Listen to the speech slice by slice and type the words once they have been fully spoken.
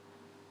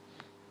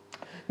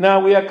Now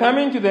we are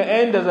coming to the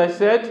end, as I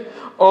said,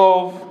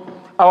 of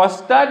our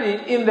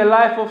study in the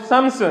life of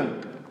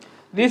Samson.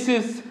 This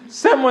is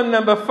sermon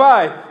number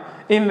 5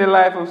 in the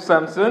life of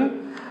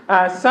Samson.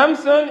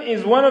 Samson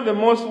is one of the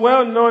most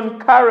well-known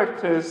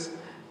characters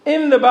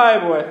in the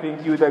Bible, I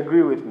think you would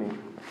agree with me.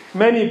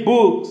 Many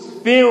books,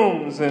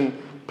 films, and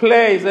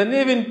plays, and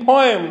even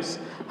poems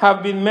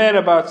have been made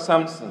about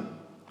Samson.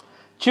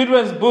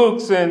 Children's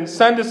books and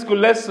Sunday school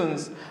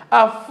lessons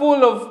are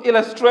full of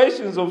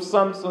illustrations of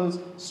Samson's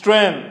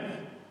strength.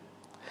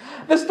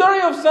 The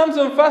story of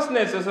Samson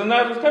fascinates us, and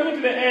I was coming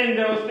to the end,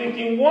 I was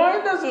thinking,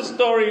 why does the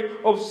story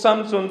of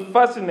Samson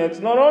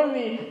fascinate not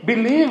only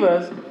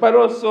believers, but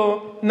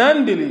also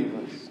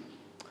non-believers?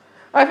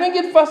 I think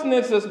it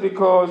fascinates us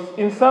because,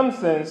 in some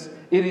sense,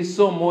 it is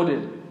so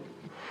modern.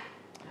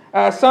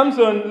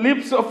 Samson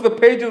leaps off the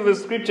page of the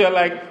scripture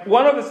like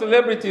one of the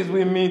celebrities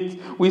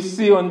we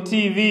see on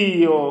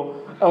TV or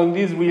on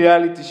these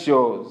reality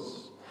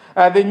shows.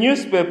 The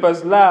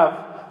newspapers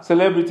love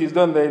celebrities,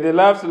 don't they? They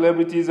love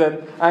celebrities,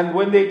 and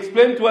when they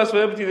explain to us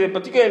celebrities, they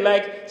particularly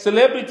like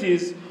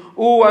celebrities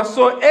who are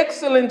so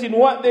excellent in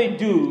what they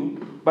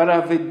do, but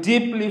have a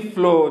deeply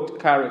flawed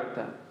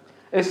character,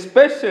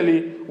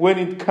 especially when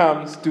it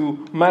comes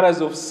to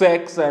matters of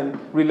sex and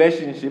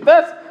relationship.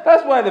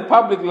 That's why the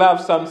public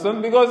loves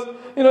Samson, because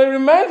it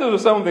reminds us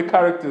of some of the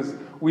characters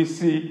we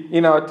see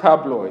in our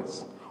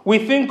tabloids. We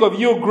think of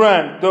Hugh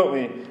Grant, don't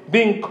we,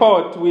 being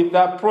caught with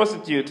that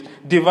prostitute,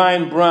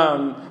 Divine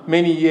Brown,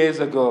 many years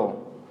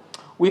ago.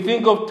 We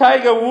think of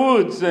Tiger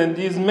Woods and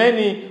his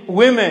many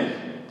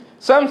women.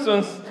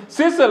 Samson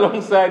sits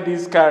alongside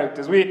these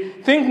characters. We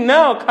think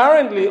now,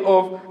 currently,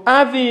 of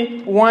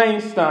Harvey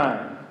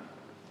Weinstein.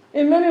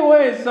 In many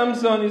ways,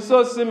 Samson is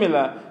so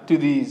similar to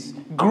these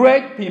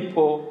great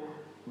people,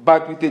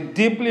 but with a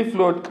deeply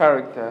flawed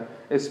character,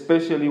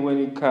 especially when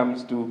it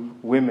comes to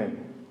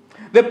women.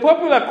 The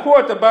popular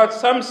quote about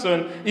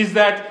Samson is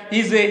that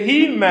he's a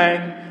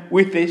he-man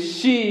with a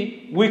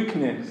she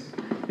weakness.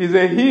 He's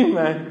a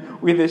he-man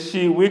with a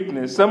she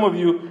weakness. Some of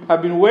you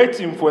have been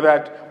waiting for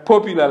that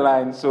popular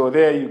line, so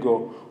there you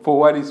go, for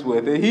what it's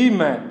worth. A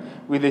he-man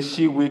with a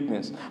she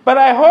weakness. But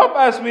I hope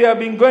as we have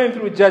been going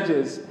through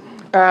Judges,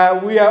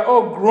 we are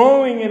all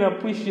growing and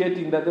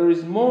appreciating that there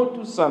is more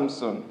to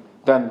Samson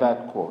than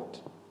that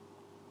quote.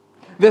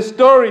 The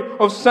story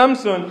of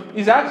Samson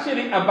is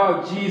actually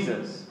about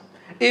Jesus.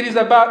 It is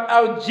about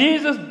how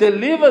Jesus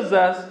delivers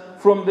us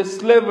from the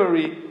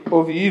slavery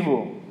of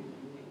evil.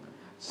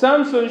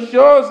 Samson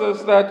shows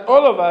us that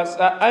all of us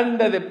are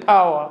under the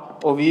power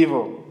of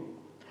evil.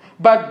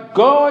 But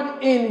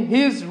God, in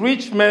His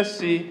rich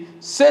mercy,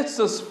 sets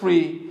us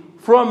free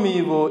from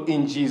evil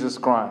in Jesus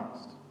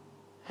Christ.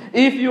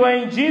 If you are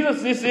in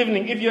Jesus this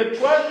evening, if you're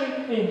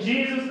trusting in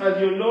Jesus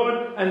as your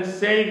Lord and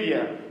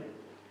Savior,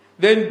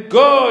 then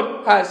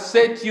God has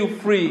set you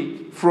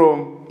free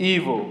from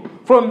evil,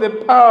 from the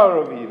power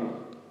of evil.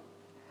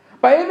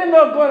 But even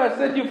though God has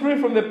set you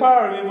free from the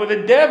power of evil,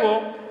 the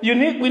devil, we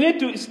need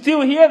to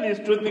still hear this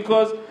truth,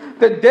 because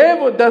the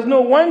devil does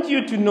not want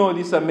you to know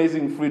this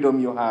amazing freedom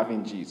you have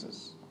in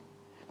Jesus.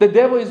 The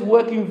devil is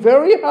working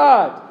very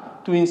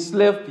hard to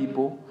enslave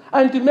people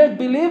and to make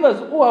believers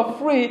who are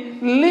free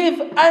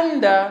live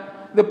under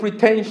the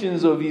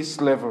pretensions of his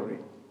slavery.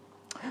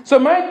 So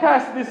my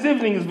task this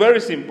evening is very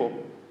simple.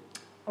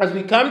 As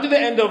we come to the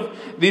end of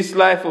this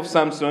life of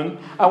Samson,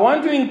 I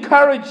want to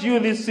encourage you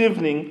this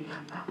evening,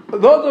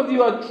 those of you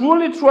who are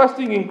truly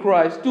trusting in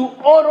Christ, to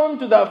hold on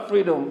to that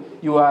freedom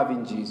you have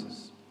in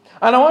Jesus.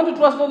 And I want to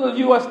trust those of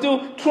you who are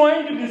still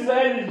trying to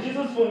decide, is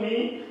Jesus for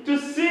me, to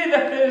see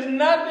that there is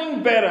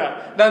nothing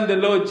better than the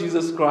Lord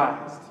Jesus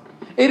Christ.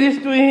 It is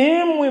to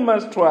Him we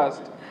must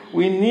trust.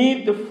 We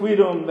need the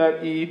freedom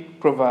that He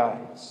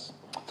provides.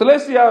 So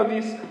let's see how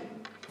this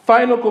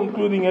final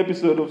concluding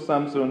episode of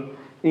Samson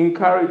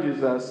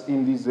encourages us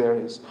in these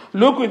areas.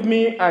 Look with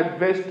me at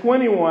verse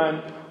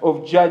 21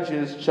 of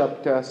Judges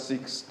chapter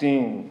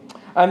 16.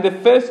 And the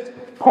first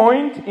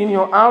point in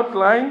your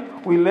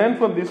outline we learn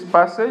from this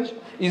passage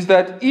is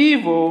that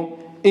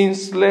evil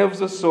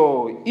enslaves us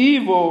all.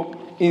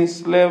 Evil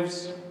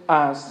enslaves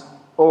us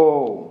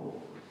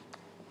all.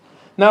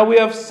 Now we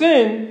have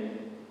seen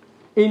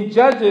in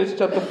Judges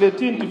chapter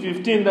 13 to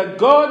 15 that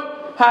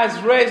God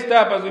has raised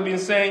up, as we've been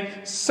saying,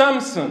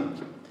 Samson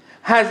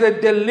as a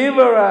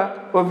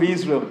deliverer of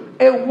Israel.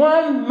 A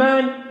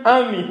one-man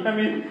army.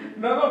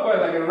 Not quite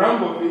like a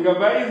Rambo figure,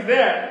 but he's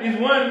there. He's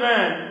one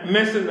man,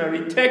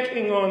 mercenary,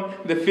 taking on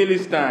the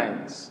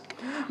Philistines.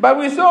 But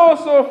we saw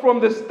also from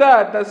the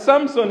start that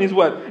Samson is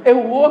what? A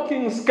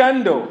walking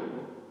scandal.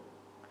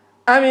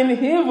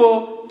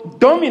 Evil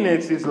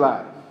dominates his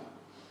life.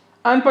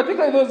 And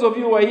particularly those of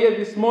you who are here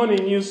this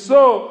morning, you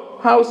saw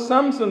how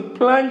Samson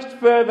plunged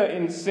further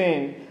in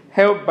sin,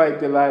 helped by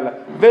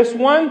Delilah. Verse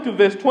 1 to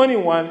verse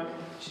 21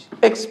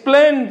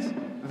 explains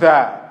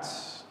that.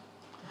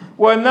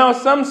 Well, now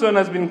Samson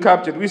has been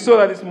captured. We saw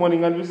that this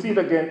morning, and we see it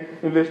again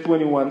in verse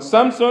 21.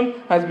 Samson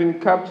has been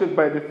captured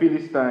by the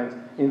Philistines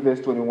in verse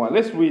 21.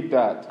 Let's read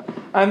that.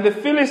 And the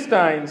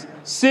Philistines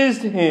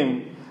seized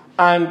him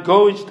and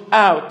gouged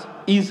out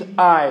his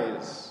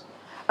eyes,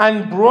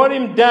 and brought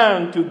him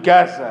down to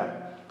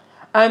Gaza,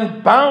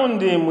 and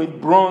bound him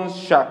with bronze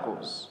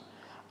shackles,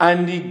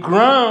 and he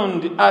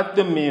ground at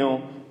the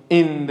mill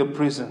in the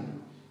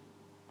prison.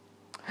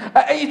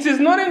 It is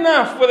not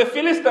enough for the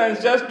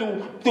Philistines just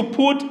to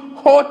put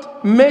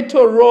hot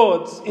metal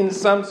rods in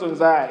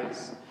Samson's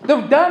eyes.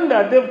 They've done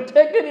that. They've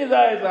taken his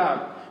eyes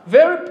out.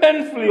 Very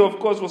painfully, of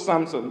course, for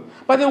Samson.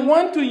 But they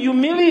want to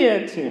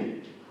humiliate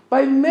him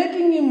by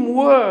making him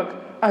work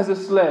as a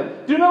slave.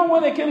 Do you know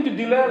when they came to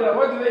Delilah,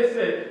 what did they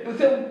say? They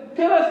said,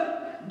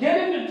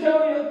 get him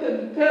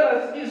to tell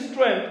us his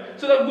strength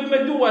so that we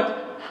may do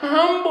what?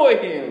 Humble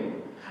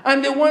him.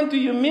 And they want to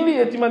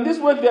humiliate him. And this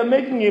is what they are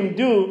making him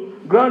do,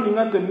 grounding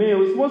at the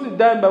mill. It's mostly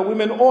done by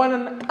women or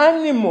an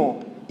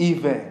animal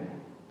even.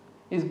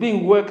 He's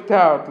being worked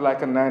out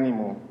like an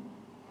animal.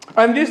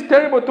 And this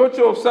terrible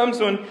torture of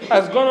Samson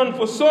has gone on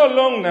for so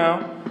long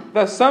now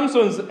that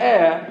Samson's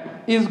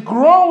hair is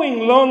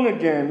growing long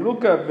again.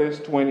 Look at verse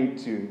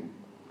 22.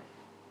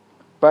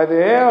 But the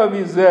hair of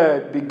his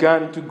head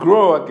began to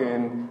grow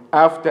again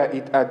after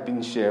it had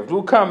been shaved.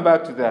 We'll come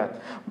back to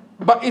that.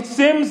 But it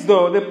seems,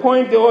 though, the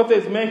point the author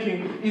is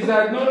making is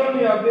that not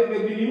only have they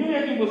been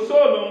humiliating for so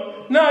long,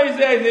 now his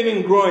hair is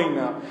even growing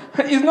now.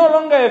 He's no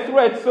longer a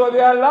threat, so they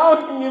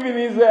allowed him even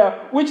his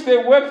hair, which they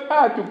worked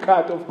hard to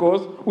cut, of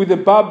course, with the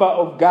barber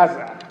of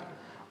Gaza.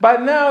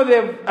 But now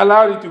they've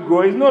allowed it to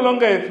grow. He's no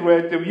longer a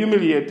threat. They've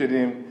humiliated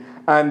him,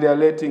 and they're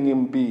letting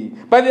him be.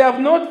 But they have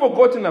not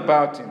forgotten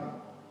about him.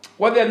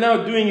 What they're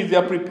now doing is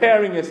they're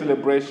preparing a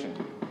celebration.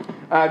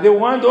 They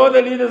want all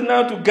the leaders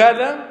now to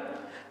gather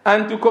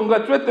and to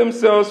congratulate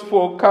themselves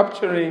for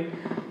capturing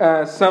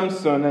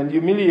Samson and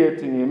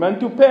humiliating him, and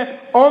to pay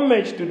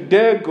homage to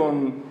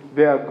Dagon,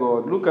 their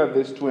god. Look at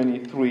verse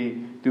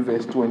 23 to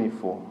verse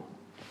 24.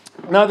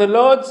 Now the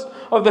lords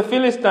of the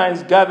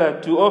Philistines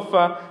gathered to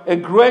offer a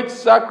great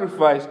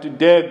sacrifice to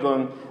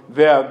Dagon,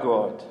 their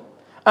god,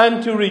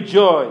 and to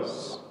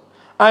rejoice.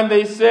 And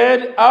they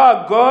said,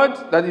 our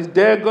God, that is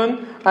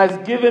Dagon, has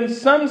given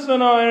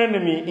Samson our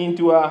enemy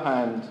into our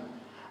hand.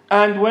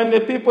 And when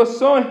the people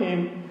saw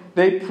him,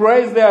 they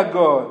praised their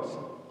God.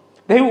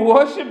 They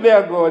worshiped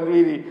their God,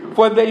 really.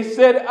 For they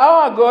said,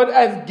 our God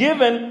has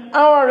given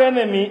our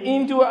enemy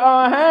into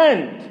our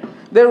hand,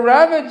 the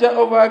ravager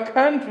of our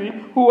country,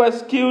 who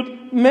has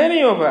killed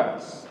many of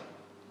us.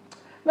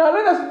 Now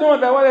let us know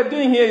that what they're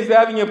doing here is they're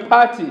having a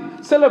party,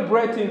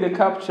 celebrating the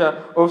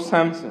capture of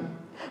Samson.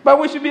 But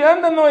we should be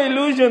under no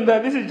illusion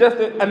that this is just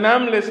an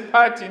harmless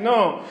party.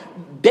 No.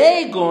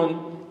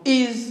 Dagon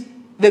is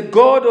the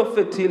god of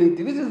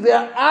fertility. This is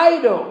their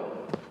idol.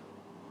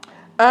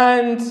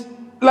 And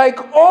like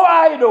all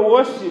idol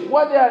worship,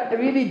 what they are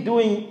really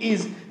doing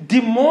is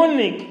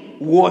demonic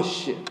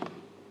worship.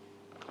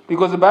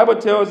 Because the Bible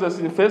tells us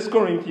in 1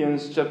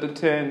 Corinthians chapter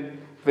 10,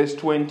 verse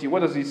 20,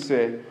 what does it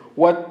say?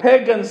 What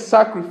pagans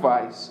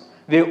sacrifice,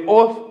 they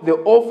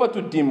offer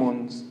to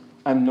demons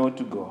and not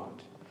to God.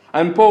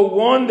 And Paul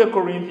warned the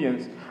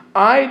Corinthians,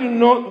 I do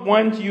not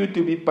want you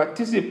to be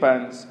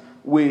participants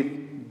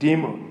with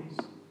demons.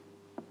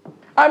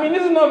 I mean,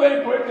 this is not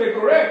very politically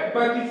correct,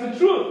 but it's the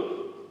truth.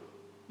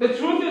 The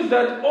truth is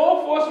that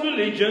all false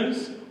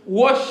religions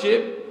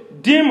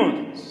worship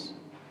demons.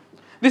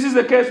 This is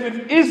the case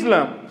with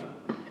Islam.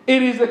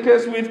 It is the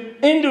case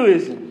with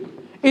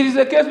Hinduism. It is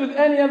the case with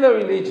any other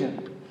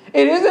religion.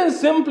 It isn't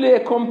simply a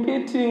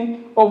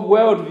competing of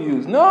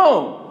worldviews.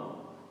 No.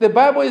 The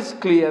Bible is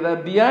clear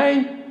that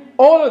behind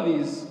all of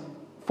these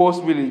false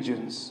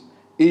religions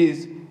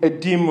is a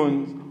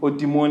demon or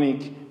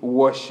demonic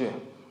worship.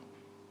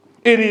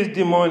 It is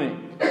demonic.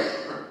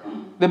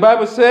 The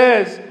Bible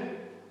says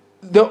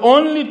the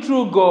only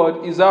true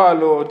God is our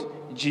Lord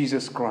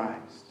Jesus Christ.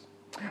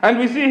 And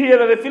we see here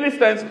that the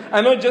Philistines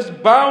are not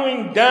just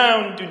bowing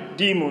down to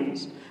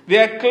demons. They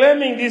are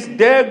claiming this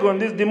Dagon,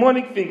 this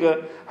demonic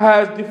figure,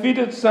 has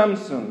defeated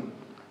Samson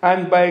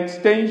and by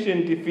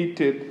extension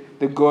defeated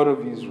the God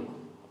of Israel.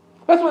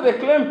 That's what they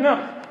claim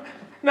now.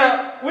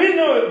 Now, we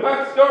know the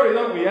backstory,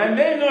 don't we? And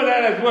they know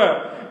that as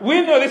well.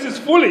 We know this is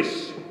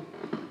foolish.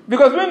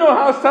 Because we know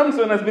how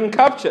Samson has been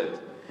captured.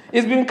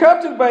 He's been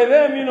captured by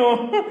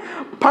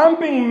them,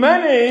 pumping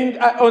money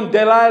on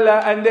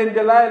Delilah, and then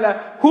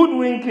Delilah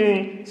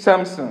hoodwinking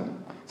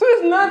Samson. So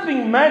there's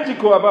nothing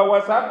magical about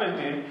what's happened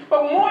to him.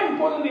 But more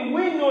importantly,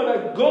 we know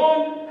that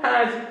God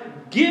has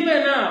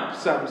given up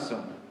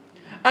Samson.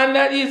 And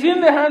that he's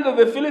in the hands of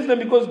the Philistines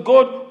because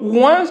God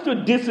wants to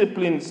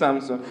discipline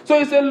Samson. So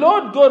it's the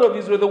Lord God of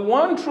Israel, the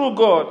one true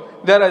God,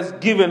 that has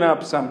given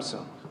up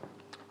Samson.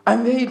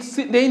 And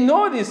they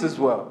know this as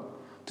well,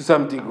 to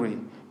some degree.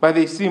 But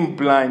they seem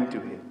blind to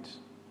it.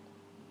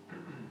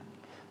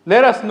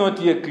 Let us note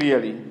here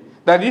clearly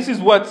that this is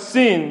what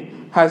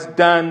sin has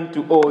done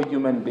to all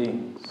human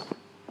beings.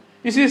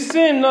 You see,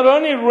 sin not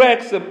only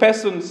wrecks a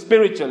person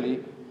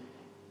spiritually,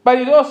 but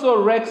it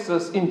also wrecks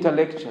us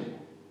intellectually.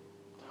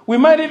 We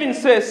might even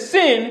say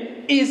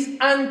sin is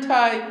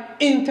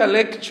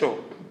anti-intellectual.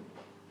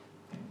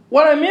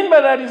 What I mean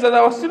by that is that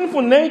our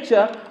sinful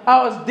nature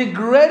has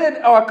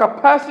degraded our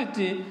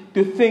capacity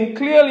to think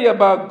clearly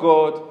about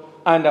God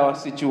and our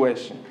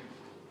situation.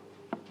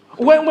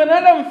 When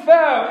Adam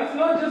fell, it's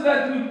not just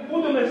that we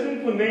put on a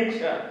sinful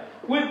nature.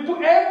 We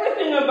put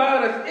everything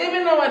about us,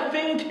 even our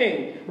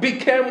thinking,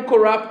 became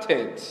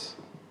corrupted.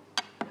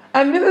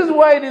 And this is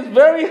why it is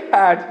very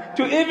hard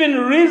to even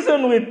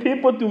reason with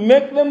people to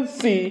make them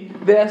see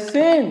their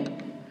sin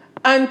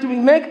and to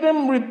make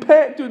them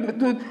repent,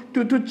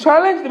 to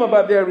challenge them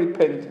about their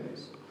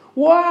repentance.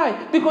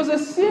 Why? Because a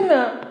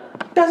sinner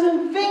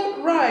doesn't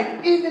think right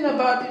even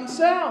about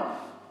himself.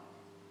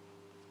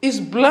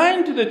 He's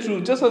blind to the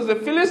truth, just as the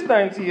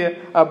Philistines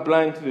here are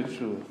blind to the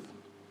truth.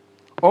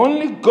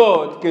 Only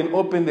God can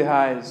open the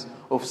eyes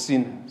of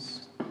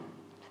sinners.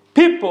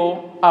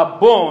 People are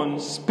born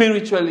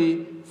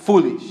spiritually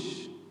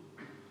foolish.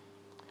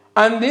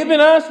 And even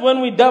us,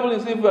 when we dabble in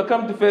sin, if we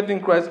come to faith in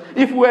Christ,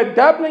 if we're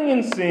dabbling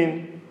in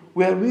sin,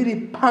 we're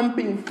really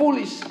pumping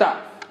foolish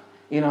stuff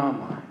in our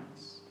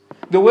minds.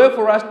 The way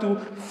for us to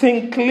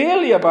think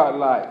clearly about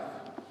life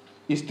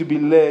is to be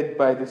led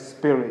by the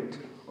Spirit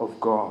of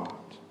God.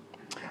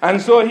 And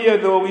so here,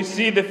 though, we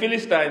see the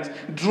Philistines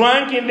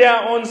drunk in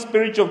their own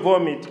spiritual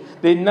vomit.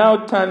 They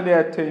now turn their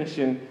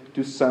attention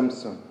to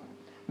Samson.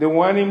 They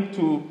want him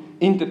to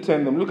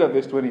entertain them. Look at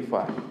verse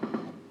 25.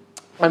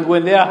 And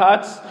when their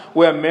hearts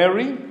were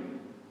merry,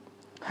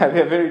 and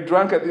they're very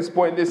drunk at this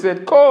point, they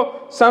said,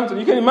 call Samson.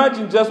 You can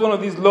imagine just one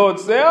of these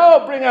lords say,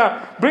 oh, bring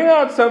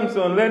out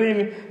Samson, let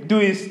him do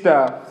his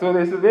stuff. So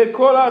they said, they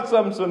call out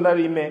Samson that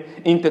he may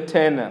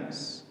entertain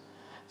us.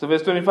 So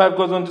verse 25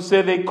 goes on to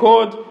say, they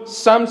called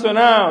Samson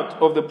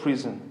out of the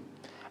prison,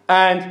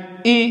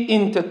 and he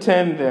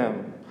entertained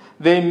them.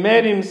 They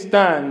made him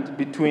stand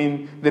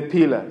between the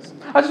pillars.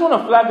 I just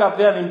want to flag up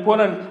there an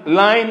important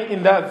line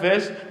in that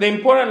verse. The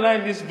important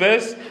line in this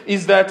verse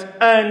is that,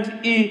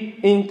 and he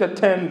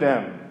entertained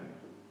them.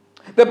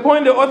 The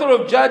point the author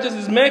of Judges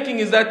is making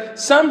is that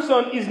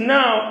Samson is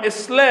now a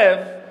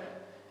slave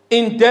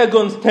in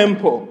Dagon's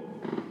temple.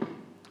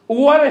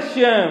 What a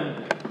shame.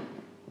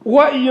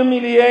 What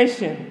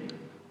humiliation.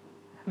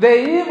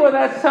 The evil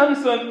that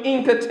Samson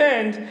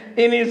entertained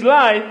in his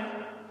life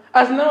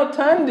has now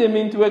turned him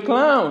into a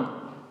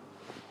clown.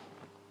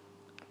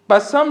 But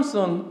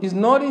Samson is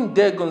not in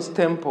Dagon's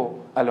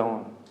temple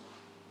alone.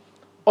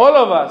 All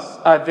of us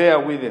are there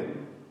with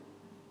him.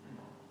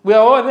 We are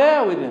all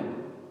there with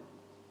him.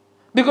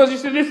 Because you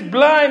see, this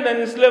blind and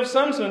enslaved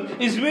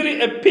Samson is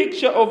really a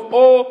picture of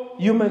all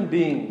human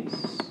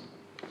beings.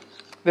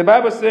 The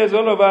Bible says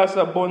all of us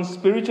are born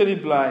spiritually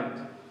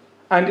blind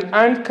and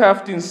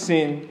handcuffed in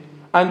sin,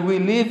 and we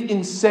live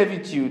in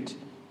servitude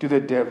to the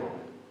devil.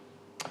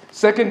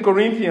 2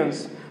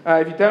 Corinthians,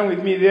 if you turn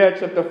with me there,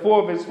 chapter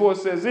 4, verse 4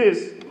 says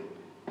this.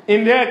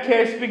 In their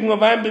case, speaking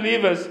of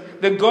unbelievers,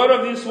 the God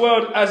of this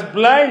world has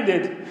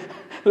blinded,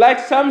 like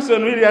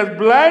Samson really has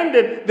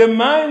blinded the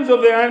minds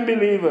of the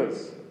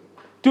unbelievers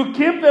to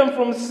keep them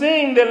from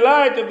seeing the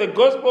light of the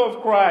gospel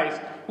of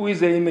Christ, who is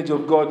the image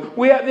of God.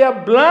 They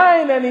are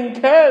blind and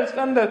encased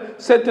under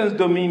Satan's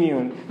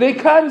dominion. They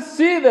can't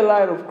see the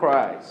light of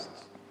Christ.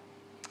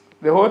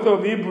 The author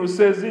of Hebrews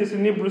says this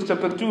in Hebrews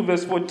chapter 2,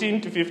 verse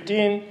 14 to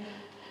 15.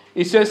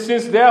 It says,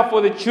 since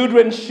therefore the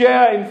children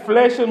share in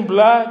flesh and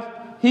blood,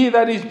 he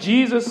that is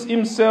Jesus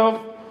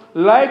himself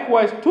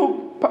likewise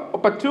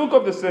partook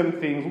of the same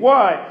things.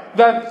 Why?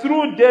 That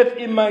through death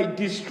he might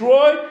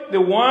destroy the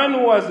one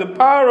who has the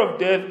power of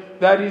death,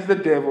 that is the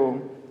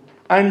devil,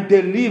 and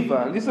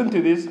deliver, listen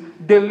to this,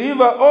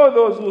 deliver all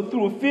those who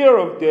through fear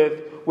of death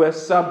were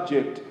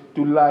subject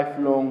to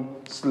lifelong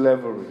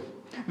slavery.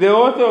 The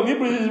author of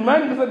Hebrews is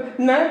reminding us that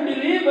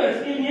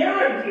non-believers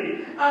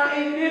inherently are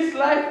in this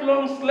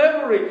lifelong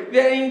slavery. They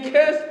are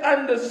encased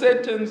under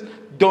Satan's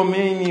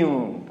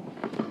dominion.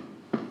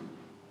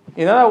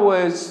 In other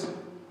words,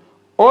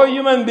 all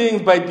human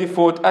beings by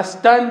default are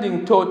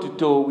standing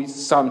toe-to-toe with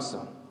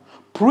Samson,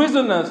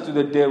 prisoners to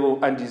the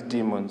devil and his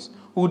demons,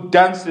 who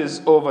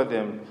dances over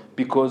them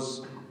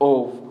because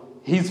of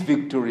his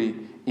victory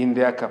in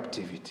their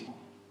captivity.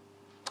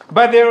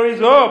 But there is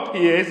hope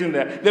here, isn't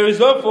there? There is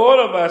hope for all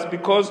of us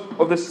because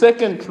of the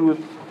second truth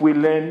we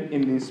learn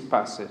in this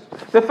passage.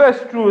 The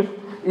first truth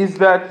is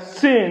that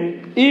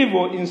sin,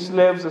 evil,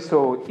 enslaves us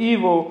all.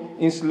 Evil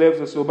enslaves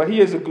us all. But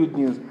here's the good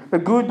news. The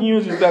good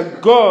news is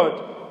that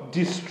God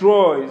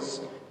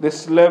destroys the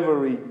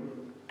slavery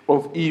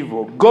of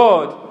evil.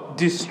 God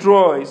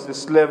destroys the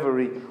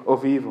slavery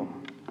of evil.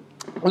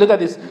 Look at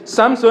this.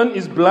 Samson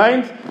is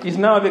blind. He's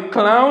now the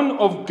clown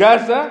of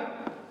Gaza.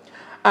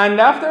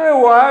 And after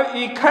a while,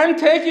 he can't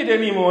take it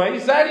anymore.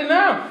 He's had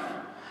enough.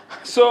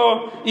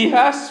 So he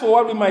asks for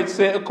what we might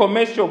say a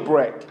commercial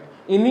break.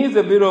 He needs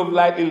a bit of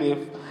light relief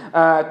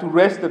to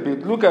rest a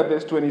bit. Look at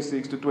verse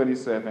 26 to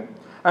 27.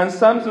 And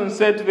Samson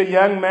said to the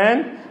young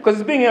man, because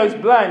he's being held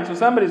blind, so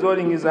somebody's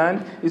holding his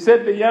hand. He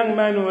said to the young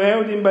man who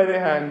held him by the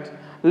hand,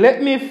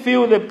 let me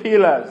feel the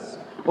pillars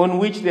on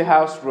which the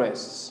house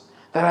rests,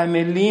 that I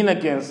may lean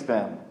against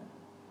them.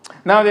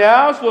 Now the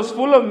house was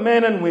full of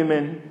men and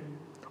women.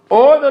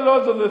 All the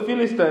lords of the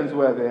Philistines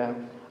were there,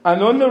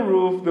 and on the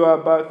roof there were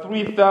about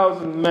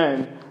 3,000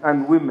 men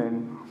and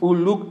women who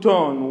looked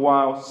on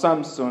while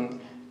Samson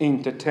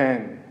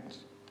entertained.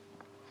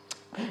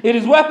 It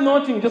is worth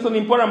noting, just an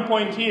important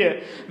point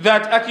here,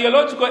 that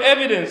archaeological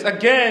evidence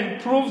again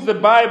proves the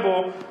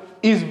Bible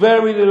is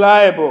very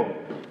reliable.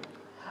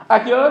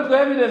 Archaeological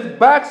evidence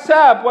backs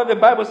up what the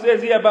Bible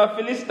says here about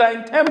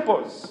Philistine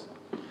temples.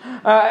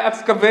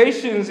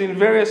 Excavations in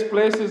various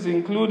places,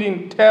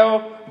 including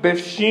Tel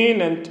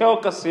Bethshin and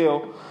Tel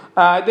Kasil,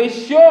 they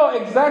show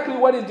exactly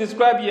what is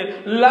described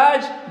here.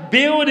 Large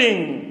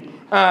building.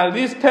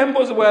 These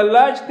temples were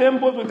large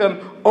temples with an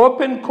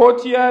open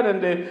courtyard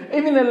and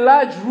even a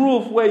large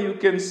roof where you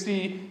can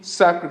see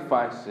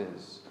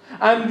sacrifices.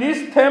 And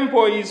this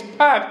temple is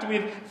packed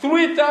with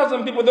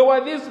 3,000 people. They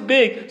were this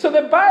big. So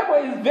the Bible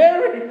is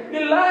very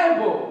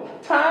reliable.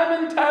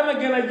 Time and time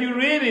again, as you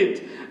read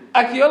it,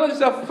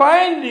 archaeologists are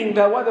finding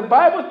that what the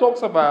Bible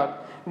talks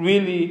about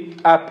really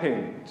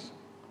happened.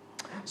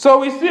 So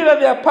we see that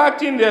they are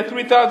packed in there,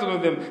 3,000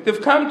 of them.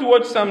 They've come to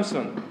watch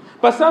Samson.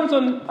 But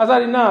Samson has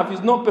had enough.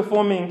 He's not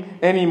performing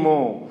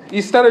anymore.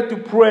 He started to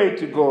pray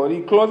to God.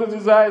 He closes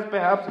his eyes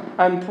perhaps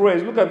and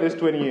prays. Look at verse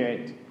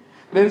 28.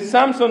 Then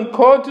Samson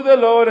called to the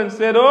Lord and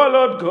said, "Oh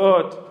Lord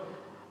God,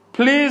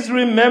 please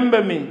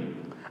remember me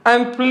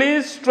and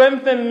please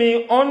strengthen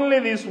me only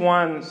this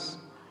once.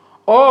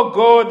 Oh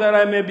God, that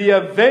I may be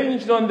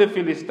avenged on the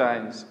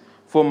Philistines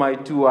for my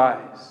 2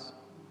 eyes."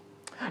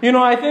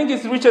 I think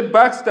it's Richard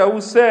Baxter who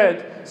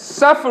said,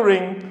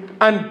 "Suffering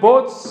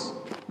unbolts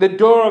the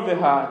door of the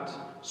heart,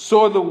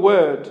 so the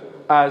word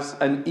as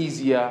an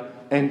easier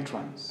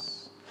entrance."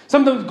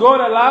 Sometimes God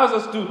allows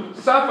us to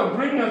suffer,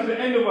 bring us to the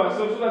end of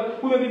ourselves, so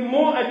that we may be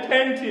more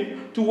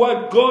attentive to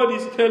what God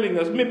is telling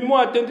us, maybe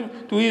more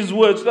attentive to His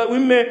word, so that we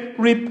may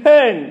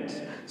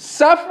repent.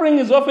 Suffering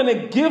is often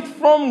a gift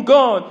from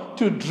God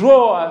to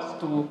draw us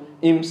to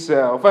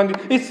Himself. And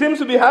it seems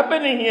to be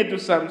happening here to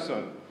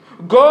Samson.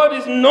 God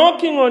is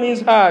knocking on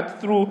his heart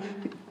through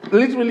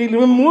literally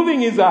removing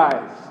his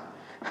eyes.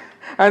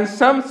 And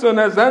Samson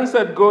has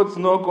answered God's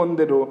knock on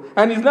the door.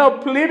 And he's now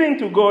pleading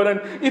to God.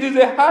 And it is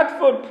a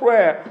heartfelt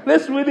prayer.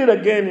 Let's read it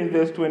again in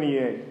verse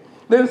 28.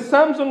 Then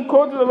Samson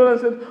called to the Lord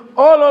and said,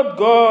 "Oh Lord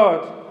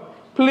God,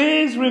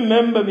 please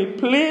remember me.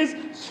 Please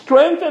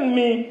strengthen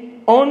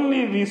me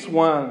only this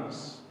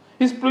once."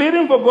 He's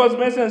pleading for God's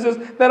mercy and says,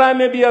 that I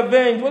may be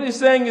avenged. What he's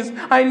saying is,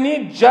 I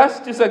need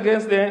justice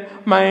against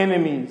my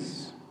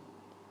enemies.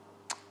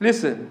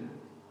 Listen,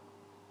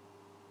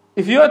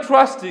 if you are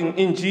trusting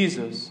in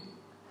Jesus,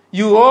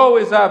 you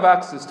always have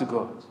access to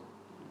God.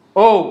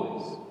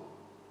 Always.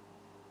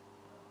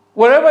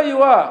 Wherever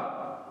you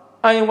are,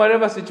 and in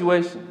whatever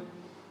situation.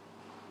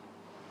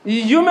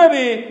 You may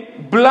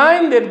be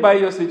blinded by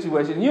your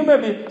situation. You may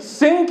be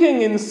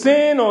sinking in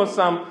sin or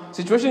some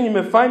situation you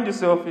may find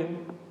yourself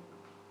in.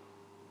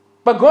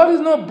 But God is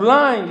not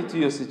blind to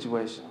your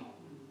situation.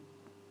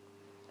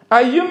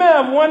 You may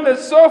have wandered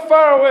so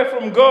far away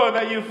from God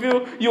that you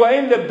feel you are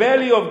in the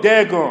belly of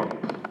Dagon,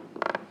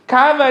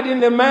 covered in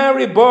the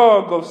miry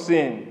bog of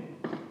sin,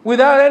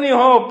 without any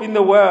hope in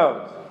the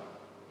world.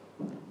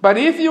 But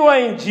if you are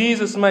in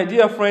Jesus, my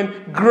dear friend,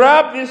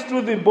 grab this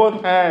truth with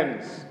both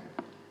hands.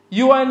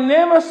 You are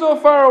never so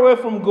far away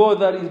from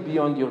God that is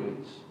beyond your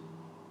reach.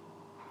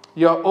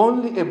 You are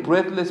only a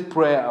breathless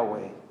prayer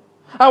away.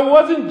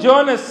 Wasn't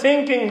Jonah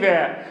sinking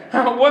there?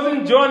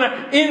 Wasn't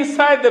Jonah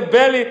inside the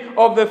belly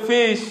of the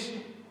fish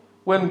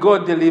when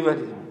God delivered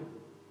him?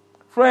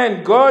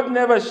 Friend, God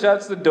never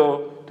shuts the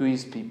door to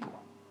His people.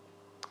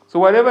 So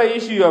whatever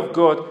issue you have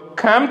got,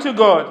 come to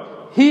God.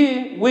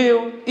 He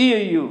will hear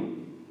you.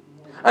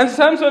 And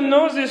Samson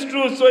knows this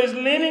truth, so he's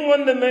leaning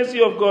on the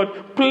mercy of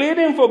God,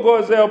 pleading for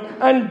God's help,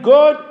 and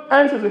God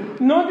answers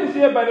it. Notice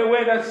here, by the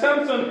way, that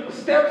Samson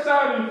steps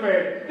out in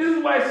faith. This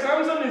is why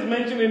Samson is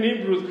mentioned in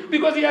Hebrews,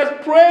 because he has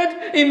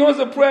prayed, he knows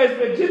the prayer is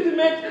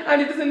legitimate,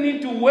 and he doesn't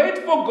need to wait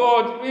for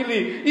God,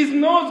 really. He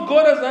knows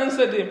God has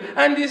answered him,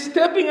 and he's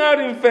stepping out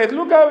in faith.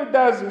 Look how it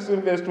does this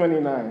in verse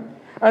 29.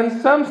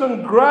 And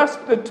Samson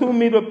grasped the 2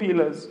 middle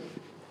pillars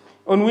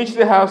on which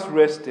the house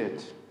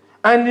rested,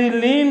 and he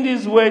leaned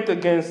his weight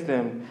against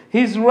them,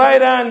 his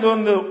right hand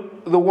on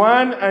the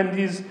one and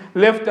his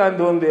left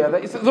hand on the other.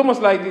 It's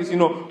almost like this,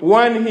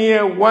 one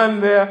here, one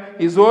there.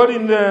 He's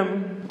holding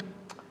them.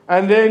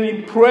 And then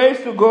he prays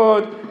to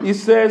God. He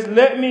says,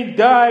 "Let me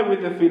die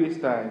with the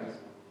Philistines."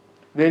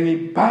 Then he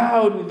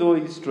bowed with all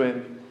his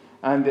strength,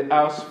 and the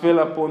house fell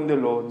upon the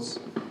lords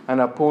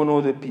and upon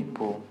all the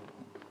people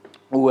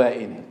who were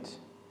in it.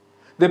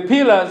 The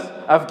pillars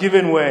have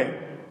given way.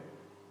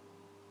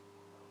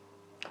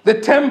 The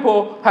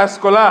temple has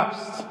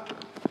collapsed.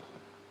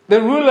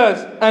 The rulers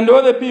and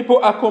all the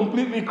people are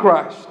completely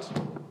crushed.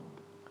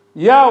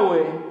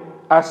 Yahweh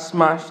has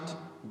smashed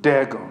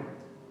Dagon.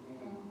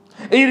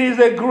 It is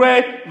a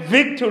great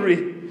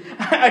victory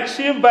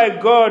achieved by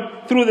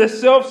God through the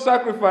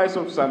self-sacrifice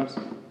of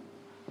Samson.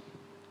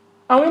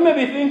 And we may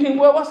be thinking,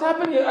 well, what's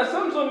happening here?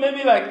 Samson maybe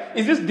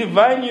is this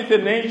divine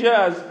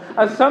euthanasia?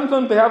 As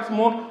Samson perhaps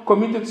more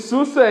committed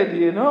suicide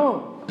here?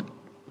 No.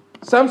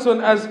 Samson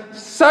has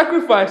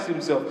sacrificed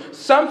himself.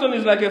 Samson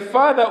is like a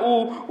father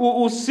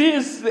who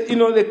sees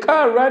the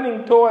car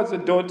running towards the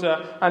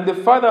daughter, and the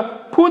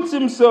father puts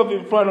himself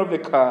in front of the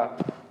car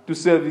to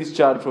save his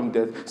child from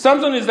death.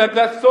 Samson is like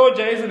that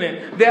soldier, isn't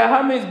it? Their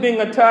army is being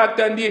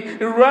attacked, and he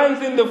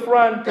runs in the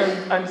front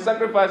and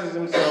sacrifices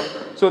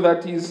himself so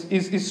that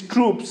his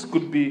troops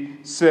could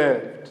be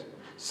saved.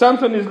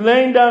 Samson is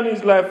laying down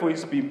his life for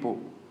his people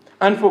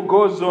and for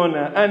God's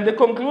honor. And the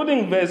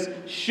concluding verse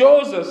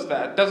shows us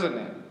that, doesn't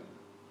it?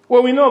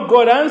 Well, we know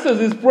God answers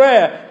his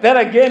prayer. That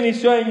again is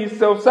showing his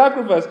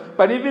self-sacrifice.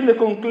 But even the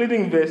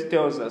concluding verse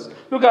tells us.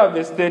 Look how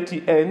verse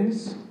 30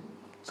 ends.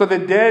 So the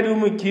dead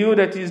whom we killed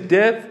at his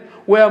death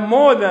were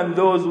more than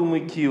those whom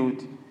we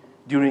killed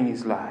during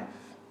his life.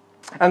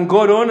 And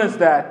God honors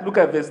that. Look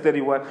at verse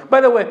 31.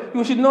 By the way,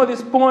 you should know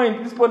this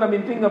point. This point I've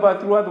been thinking about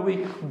throughout the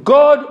week.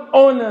 God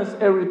honors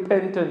a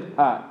repentant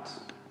heart.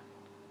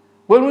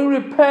 When we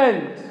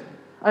repent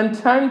and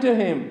turn to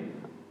him,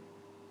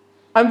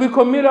 and we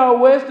commit our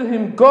ways to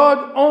him,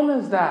 God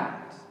honors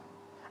that.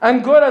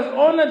 And God has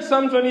honored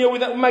Samson here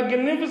with a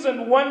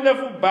magnificent,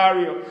 wonderful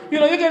burial. You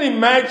can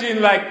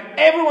imagine, like,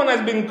 everyone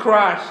has been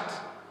crushed.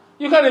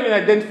 You can't even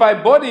identify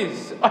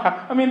bodies.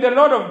 I mean, the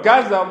Lord of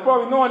Gaza,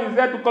 probably no one is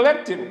there to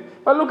collect him.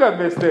 But look at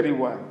verse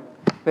 31.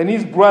 Then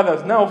his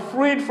brothers, now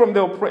freed from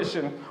the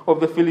oppression of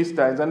the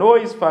Philistines, and all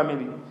his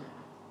family.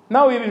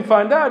 Now we even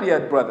found out he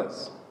had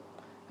brothers.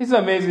 It's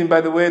amazing,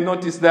 by the way.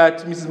 Notice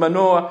that Mrs.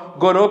 Manoah,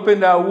 God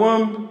opened her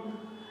womb.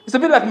 It's a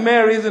bit like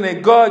Mary, isn't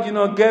it?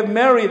 God, gave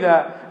Mary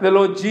the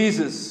Lord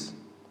Jesus,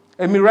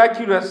 a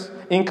miraculous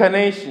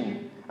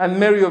incarnation. And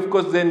Mary, of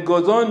course, then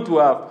goes on to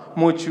have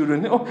more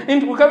children.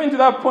 We're coming to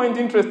that point,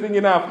 interesting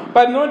enough.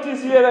 But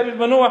notice here that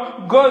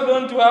Manoah goes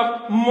on to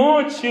have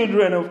more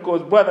children, of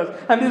course, brothers.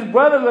 And his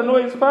brothers and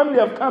all his family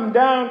have come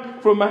down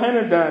from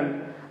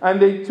Mahanadan.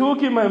 And they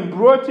took him and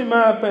brought him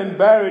up and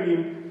buried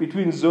him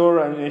between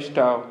Zorah and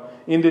Eshtaol,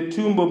 in the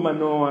tomb of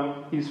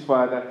Manoah, his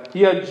father.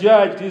 He had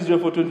judged Israel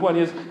for 21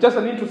 years. Just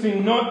an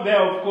interesting note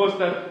there, of course,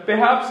 that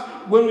perhaps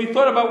when we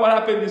thought about what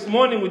happened this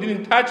morning, we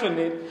didn't touch on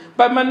it.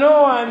 But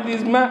Manoah and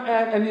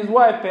his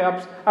wife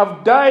perhaps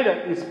have died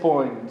at this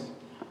point.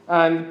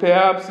 And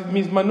perhaps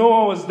Miss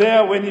Manoah was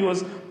there when he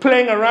was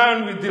playing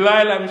around with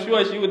Delilah. I'm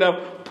sure she would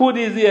have put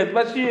his ears.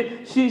 But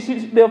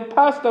they have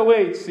passed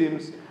away, it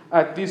seems,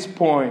 at this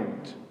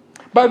point.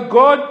 But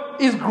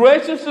God is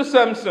gracious to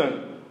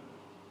Samson,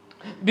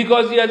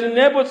 because he has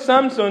enabled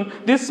Samson,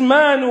 this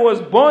man who was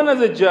born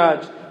as a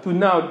judge, to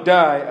now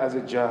die as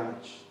a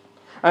judge.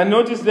 And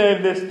notice there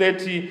in verse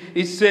 30,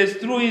 it says,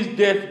 through his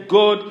death,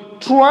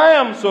 God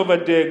triumphs over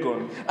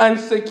Dagon and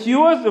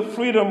secures the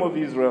freedom of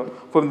Israel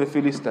from the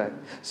Philistines.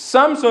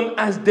 Samson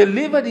has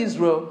delivered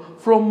Israel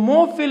from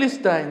more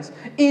Philistines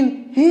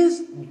in his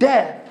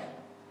death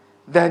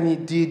than he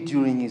did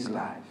during his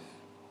life.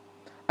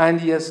 And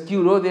he has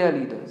killed all their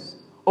leaders.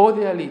 All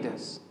their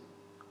leaders.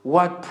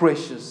 What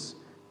precious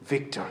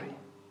victory.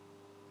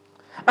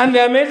 And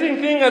the amazing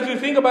thing as we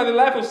think about the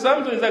life of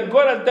Samson is that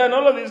God has done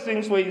all of these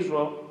things for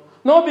Israel.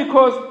 Not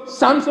because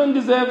Samson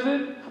deserves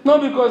it,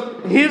 not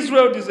because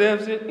Israel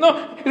deserves it.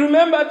 No,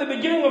 remember at the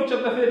beginning of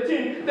chapter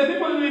 13, the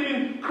people didn't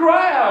even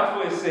cry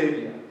out for a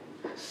savior.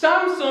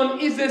 Samson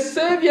is a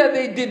savior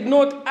they did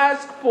not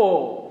ask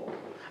for.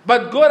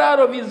 But God out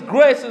of his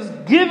grace has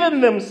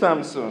given them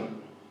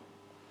Samson.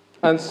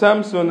 And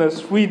Samson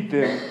has freed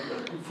them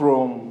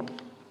from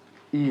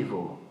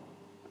evil.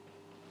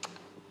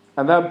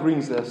 And that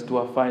brings us to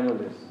our final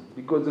lesson.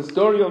 Because the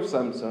story of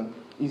Samson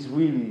is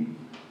really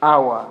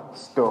our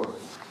story.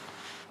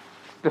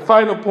 The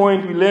final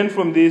point we learn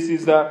from this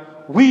is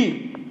that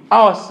we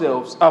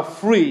ourselves are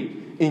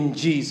free in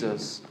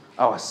Jesus,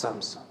 our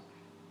Samson.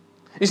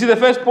 You see, the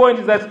first point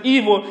is that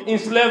evil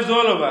enslaves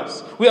all of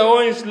us. We are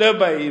all enslaved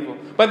by evil.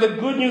 But the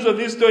good news of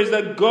this story is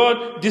that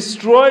God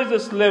destroys the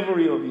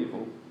slavery of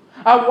evil.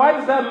 And why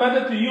does that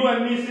matter to you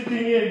and me sitting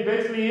here in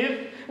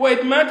Bethlehem? Well,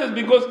 it matters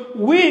because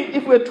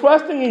if we're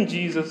trusting in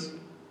Jesus,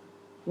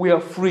 we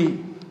are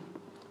free.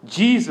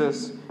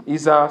 Jesus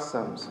is our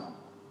Samson.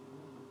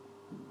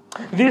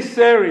 This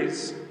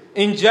series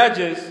in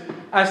Judges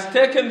has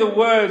taken the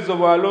words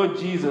of our Lord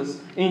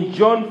Jesus in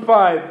John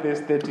 5,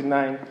 verse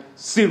 39,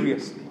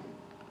 seriously.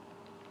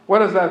 What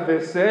does that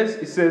verse say?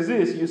 It says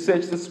this: you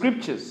search the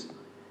scriptures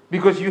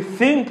because you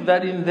think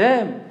that in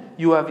them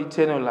you have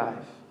eternal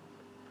life.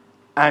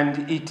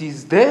 And it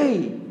is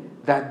they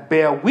that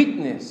bear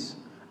witness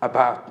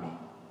about me.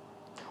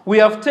 We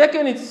have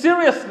taken it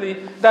seriously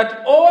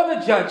that all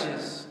the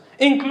judges,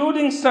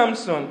 including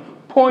Samson,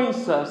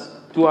 points us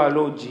to our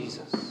Lord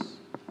Jesus.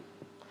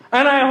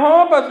 And I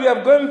hope as we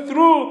have gone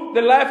through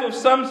the life of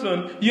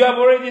Samson, you have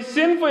already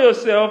seen for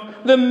yourself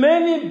the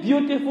many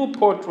beautiful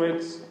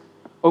portraits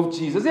of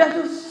Jesus. There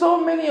are just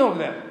so many of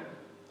them.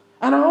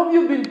 And I hope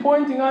you've been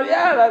pointing out,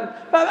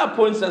 that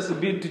points us a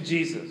bit to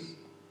Jesus.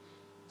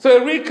 So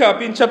a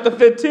recap, in chapter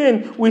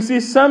 13, we see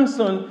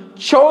Samson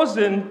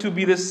chosen to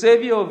be the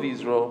savior of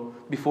Israel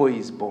before he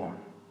is born.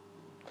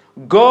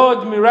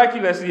 God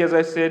miraculously, as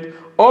I said,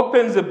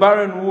 opens the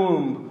barren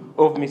womb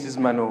of Mrs.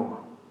 Manoah.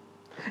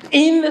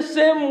 In the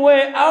same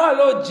way, our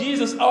Lord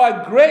Jesus,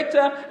 our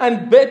greater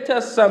and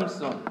better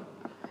Samson,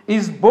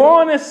 is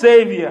born a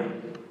Savior.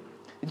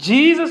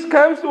 Jesus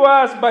comes to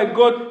us by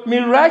God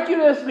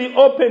miraculously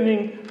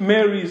opening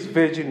Mary's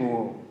virgin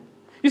womb.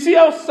 You see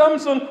how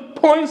Samson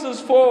points us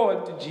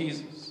forward to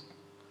Jesus.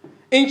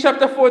 In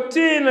chapter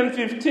 14 and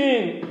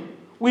 15,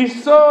 we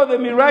saw the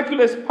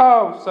miraculous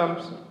power of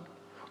Samson.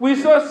 We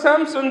saw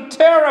Samson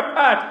tear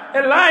apart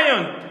a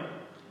lion.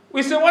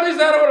 We said, what is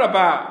that all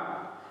about?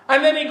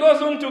 And then he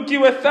goes on to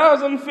kill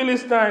 1,000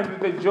 Philistines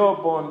with the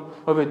jawbone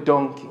of a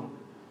donkey.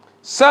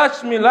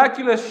 Such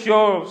miraculous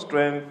show of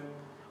strength.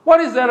 What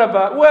is that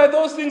about? Well,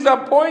 those things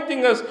are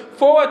pointing us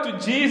forward to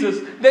Jesus,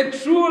 the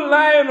true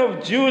Lion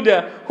of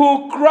Judah,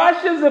 who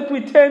crushes the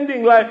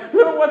pretending lion.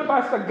 You know what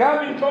Pastor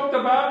Gavin talked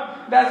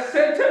about? That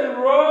Satan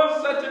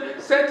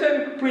rose,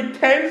 Satan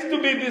pretends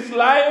to be this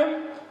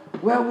lion.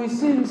 Well, we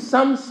see in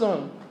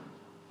Samson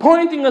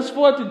pointing us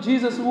forward to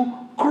Jesus,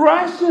 who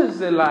crushes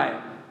the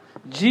lion.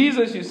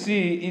 Jesus, you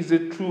see, is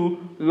the true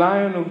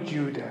Lion of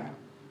Judah.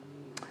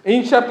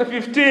 In chapter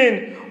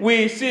 15,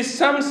 we see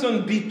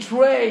Samson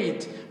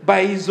betrayed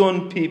by his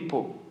own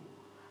people.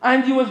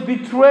 And he was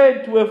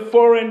betrayed to a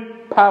foreign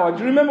power. Do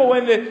you remember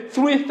when the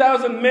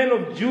 3,000 men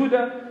of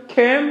Judah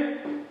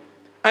came?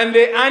 And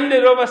they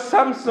handed over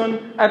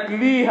Samson at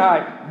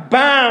Lehi,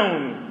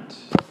 bound.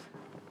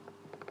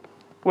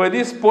 Well,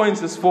 this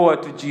points us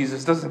forward to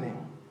Jesus, doesn't it?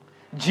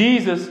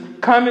 Jesus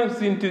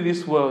comes into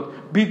this world,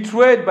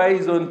 betrayed by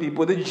his own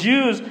people. The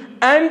Jews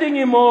handing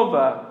him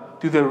over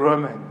to the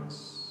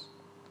Romans.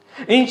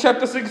 In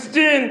chapter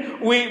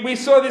 16, we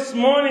saw this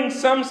morning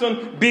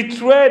Samson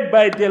betrayed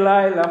by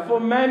Delilah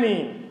for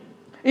money.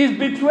 He's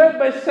betrayed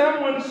by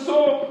someone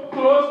so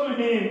close to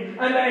him.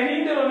 And I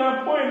hinted on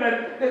that point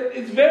that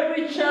it's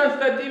very chance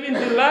that even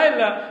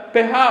Delilah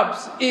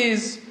perhaps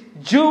is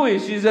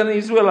Jewish, is an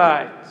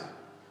Israelite.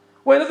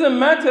 Well, it doesn't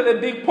matter. The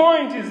big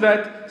point is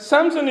that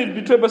Samson is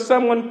betrayed by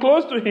someone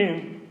close to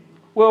him.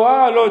 Well,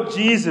 our Lord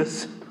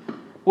Jesus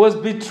was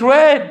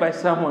betrayed by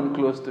someone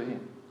close to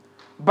him.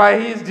 By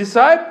his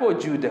disciple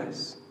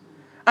Judas.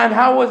 And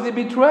how was he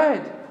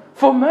betrayed?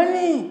 For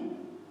money.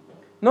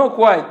 Not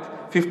quite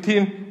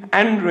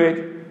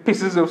 1,500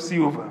 pieces of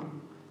silver.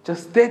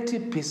 Just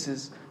 30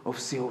 pieces of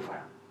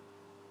silver.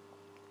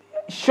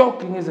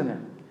 Shocking, isn't it?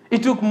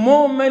 It took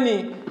more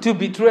money to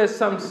betray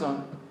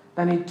Samson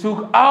than it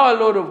took our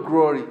Lord of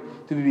glory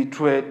to be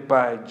betrayed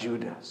by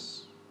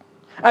Judas.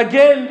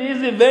 Again,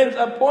 these events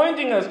are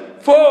pointing us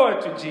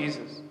forward to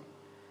Jesus.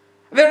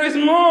 There is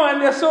more, and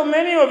there are so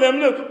many of them.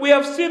 Look, we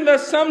have seen that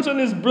Samson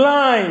is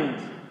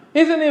blind.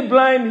 Isn't he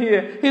blind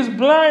here? He's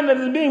blind and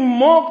is being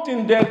mocked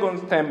in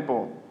Dagon's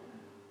temple.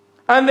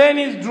 And then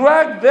he's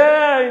dragged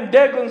there in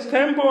Dagon's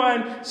temple,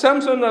 and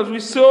Samson, as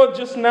we saw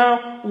just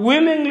now,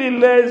 willingly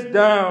lays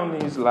down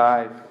his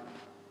life.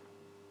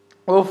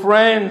 Oh,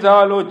 friends,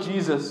 our Lord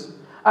Jesus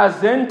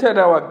has entered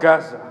our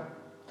Gaza,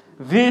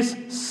 this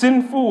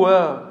sinful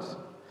world.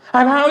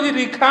 And how did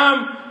he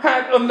come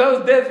on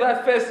those days,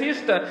 that first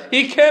Easter?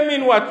 He came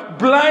in what?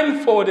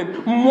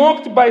 Blindfolded,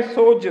 mocked by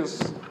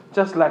soldiers,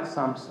 just like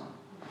Samson.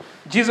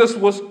 Jesus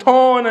was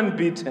torn and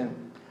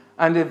beaten,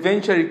 and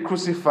eventually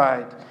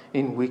crucified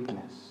in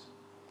weakness.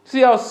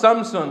 See how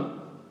Samson,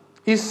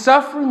 his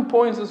suffering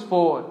points us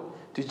forward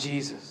to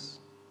Jesus.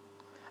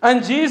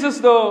 And Jesus,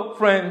 though,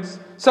 friends,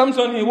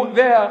 Samson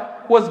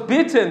there was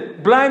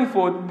beaten,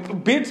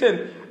 blindfolded,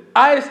 beaten,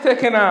 eyes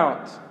taken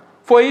out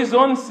for his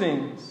own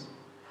sins.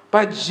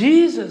 But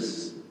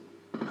Jesus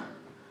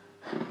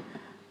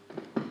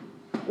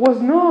was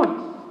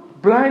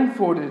not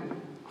blindfolded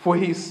for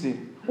his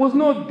sin, was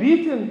not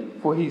beaten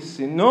for his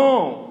sin.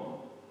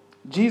 No,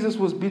 Jesus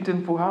was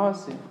beaten for our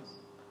sins.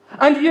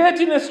 And yet,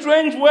 in a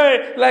strange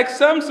way, like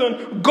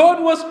Samson,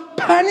 God was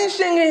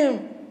punishing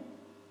him.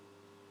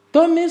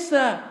 Don't miss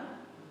that.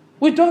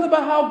 We talked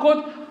about how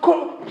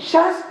God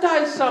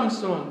chastised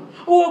Samson.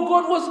 Oh,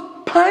 God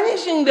was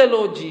punishing the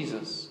Lord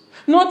Jesus.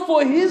 Not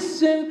for his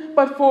sin,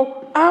 but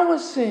for our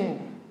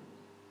sin.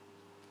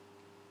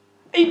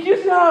 It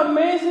is how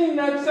amazing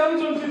that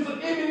Samson's,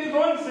 even his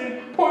own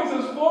sin, points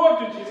us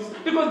forward to Jesus.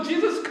 Because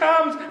Jesus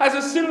comes as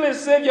a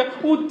sinless Savior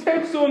who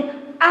takes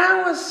on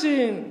our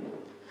sin.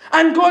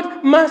 And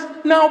God must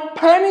now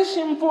punish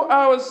him for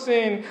our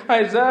sin.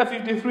 Isaiah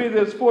 53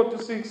 verse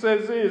 4-6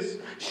 says this: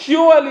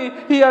 surely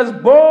he has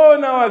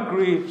borne our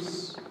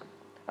griefs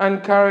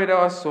and carried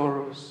our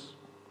sorrows.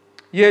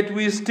 Yet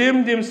we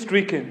esteemed him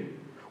stricken.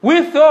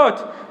 We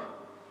thought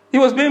he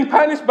was being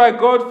punished by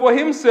God for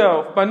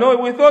himself. But no,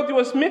 we thought he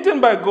was smitten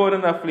by God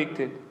and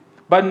afflicted.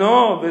 But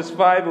no, verse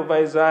 5 of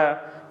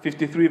Isaiah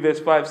 53 verse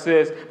 5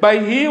 says,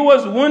 but he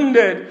was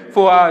wounded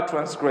for our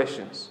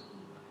transgressions.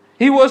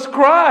 He was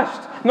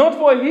crushed, not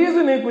for his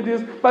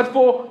iniquities, but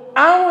for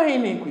our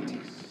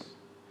iniquities.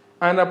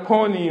 And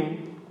upon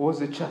him was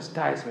the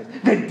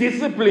chastisement, the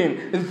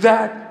discipline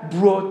that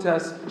brought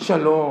us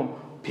shalom,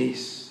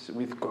 peace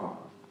with God.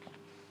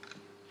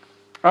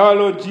 Our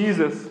Lord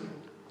Jesus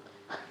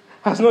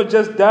has not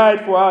just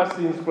died for our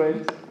sins,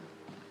 friends.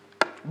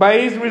 By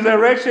his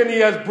resurrection, he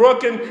has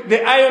broken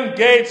the iron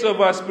gates of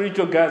our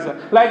spiritual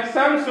Gaza. Like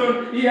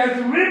Samson, he has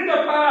ripped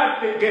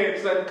apart the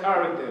gates and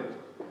carried them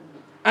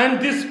and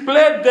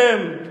displayed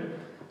them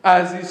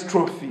as his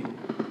trophy.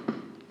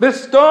 The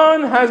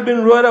stone has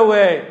been rolled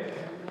away.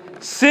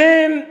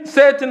 Sin,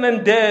 Satan,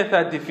 and death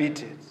are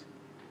defeated.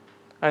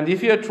 And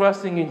if you're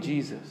trusting in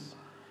Jesus,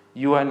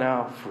 you are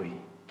now free.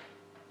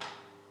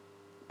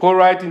 Paul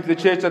writing to the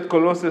church at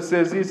Colossae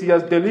says this: he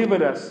has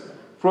delivered us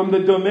from the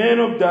domain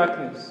of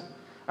darkness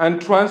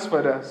and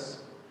transferred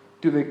us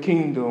to the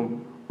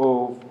kingdom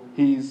of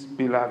his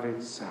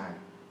beloved Son.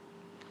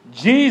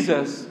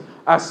 Jesus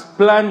has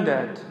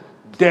plundered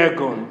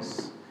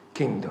Dagon's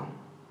kingdom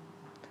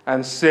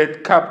and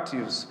set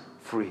captives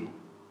free.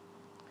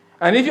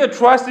 And if you're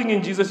trusting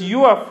in Jesus,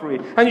 you are free.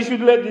 And you should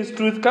let this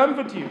truth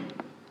comfort you.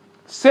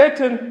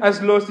 Satan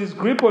has lost his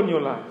grip on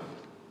your life.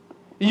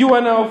 You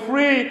are now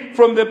free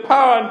from the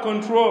power and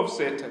control of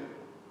Satan.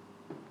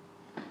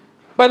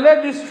 But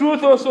let this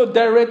truth also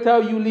direct how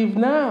you live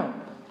now.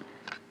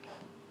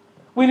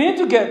 We need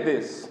to get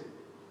this.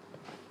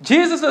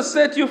 Jesus has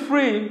set you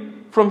free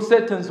from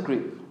Satan's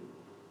grip.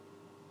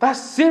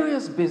 That's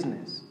serious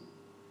business.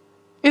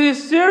 It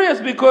is serious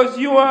because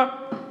you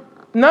are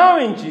now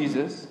in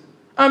Jesus.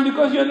 And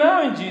because you're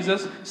now in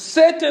Jesus,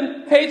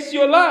 Satan hates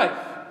your life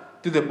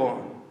to the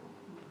bone.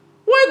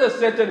 Why does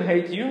Satan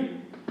hate you?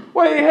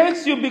 Well, he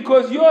hates you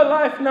because your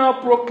life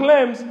now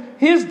proclaims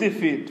his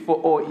defeat for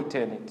all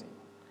eternity.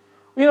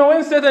 You know,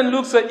 when Satan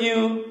looks at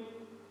you,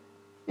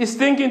 he's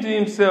thinking to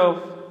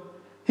himself,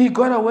 he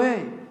got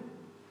away.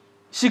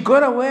 She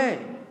got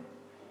away.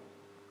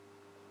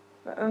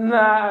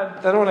 Nah,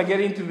 I don't want to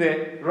get into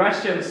the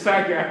Russian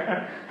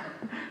saga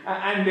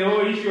and the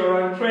whole issue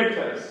around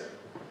traitors.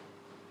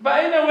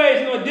 But in a way,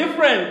 it's no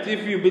different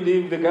if you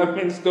believe the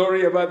government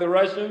story about the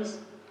Russians.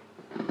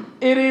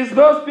 It is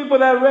those people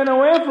that ran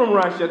away from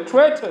Russia,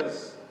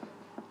 traitors.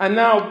 And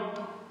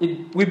now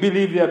we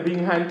believe they are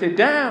being hunted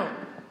down.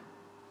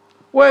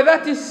 Well,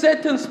 that is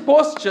Satan's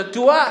posture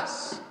to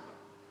us.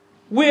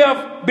 We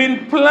have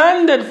been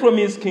plundered from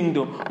his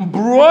kingdom,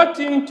 brought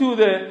into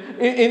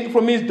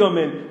from his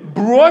domain,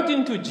 brought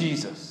into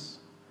Jesus.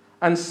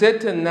 And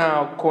Satan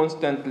now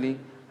constantly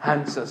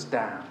hunts us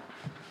down.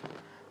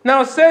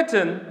 Now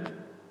Satan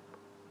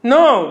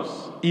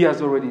knows he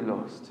has already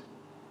lost.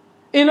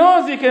 He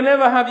knows he can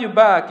never have you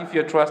back if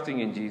you're trusting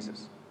in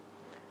Jesus.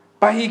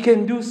 But he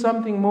can do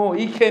something more.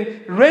 He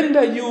can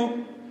render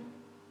you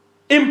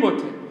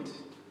impotent.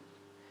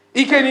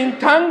 He can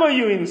entangle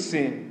you in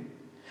sin.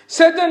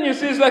 Satan, you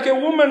see, is like a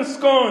woman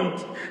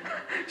scorned.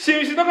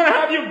 She's not going to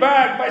have you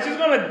back, but she's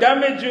going to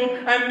damage you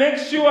and make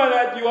sure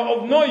that you are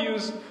of no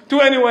use to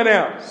anyone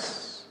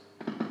else.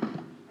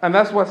 And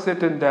that's what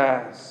Satan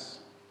does.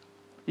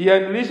 He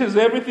unleashes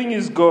everything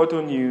he's got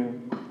on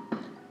you.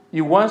 He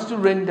wants to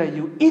render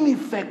you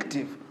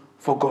ineffective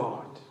for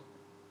God.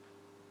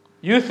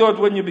 You thought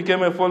when you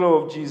became a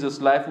follower of Jesus,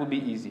 life would be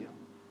easier.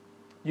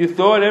 You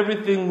thought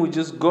everything would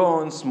just go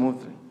on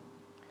smoothly.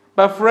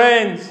 But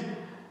friends,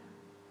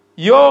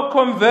 your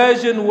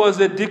conversion was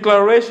a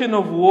declaration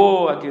of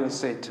war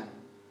against Satan.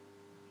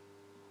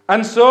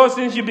 And so,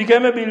 since you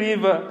became a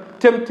believer,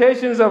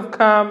 temptations have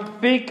come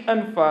thick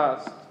and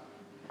fast.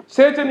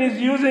 Satan is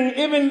using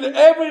even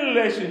every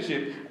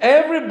relationship,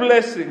 every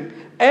blessing,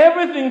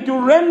 everything to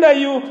render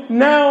you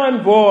null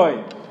and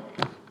void.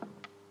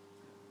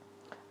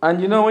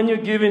 And you know, when you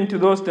give in to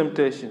those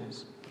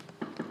temptations,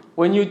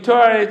 when you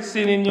tolerate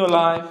sin in your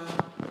life,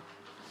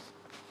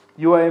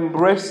 you are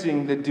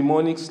embracing the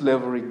demonic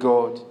slavery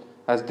God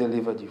has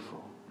delivered you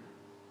from.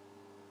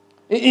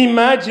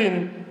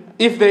 Imagine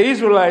if the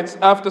Israelites,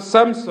 after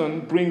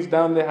Samson brings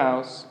down the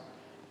house,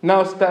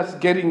 now starts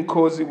getting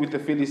cozy with the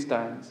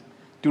Philistines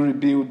to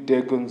rebuild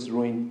Dagon's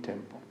ruined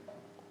temple.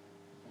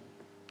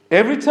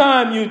 Every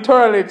time you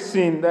tolerate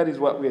sin, that is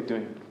what we are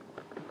doing.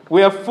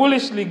 We are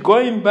foolishly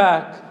going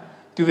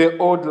back to the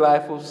old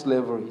life of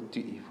slavery to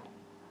evil.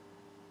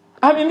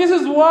 I mean, this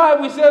is why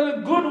we say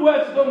good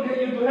works don't get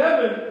you to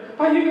heaven.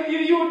 And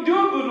you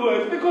do good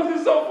works because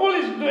it's so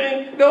foolish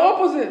doing the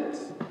opposite.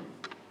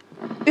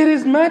 It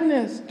is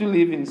madness to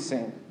live in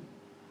sin.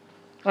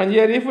 And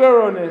yet, if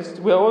we're honest,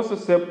 we're also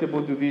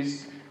susceptible to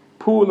this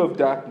pool of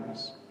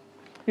darkness.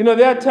 You know,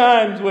 there are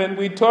times when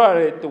we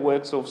tolerate the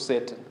works of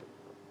Satan.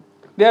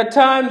 There are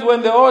times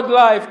when the old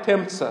life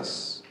tempts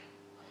us.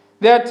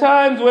 There are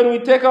times when we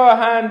take our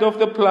hand off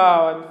the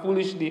plow and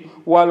foolishly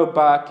wallow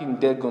back in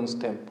Dagon's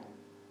temple.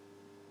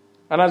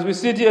 And as we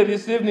sit here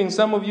this evening,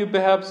 some of you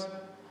perhaps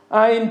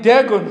are in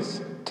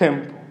Dagon's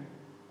temple.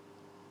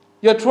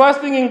 You're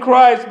trusting in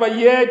Christ, but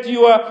yet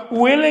you are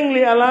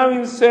willingly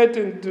allowing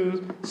Satan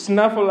to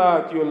snuffle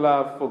out your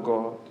love for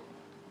God.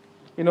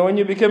 You know, when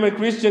you became a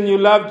Christian, you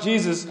loved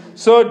Jesus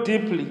so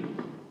deeply.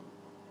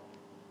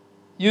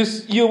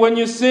 When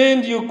you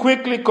sinned, you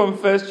quickly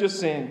confessed your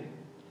sin.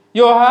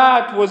 Your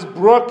heart was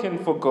broken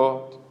for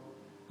God.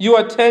 You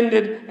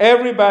attended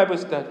every Bible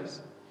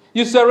studies.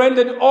 You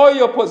surrendered all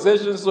your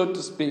possessions, so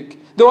to speak.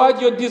 They were at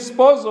your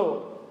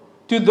disposal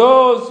to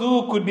those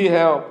who could be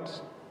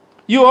helped.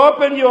 You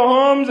opened your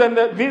homes and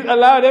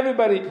allowed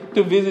everybody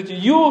to visit you.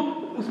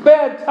 You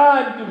spared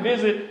time to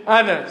visit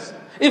others.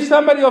 If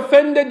somebody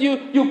offended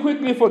you, you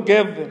quickly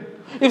forgave them.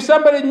 If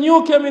somebody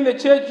new came in the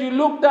church, you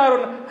looked out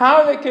on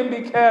how they can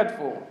be cared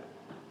for.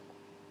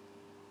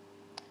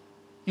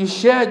 You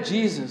shared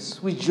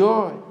Jesus with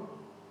joy.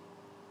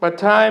 But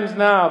times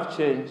now have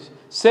changed.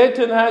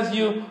 Satan has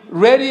you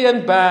ready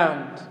and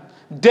bound.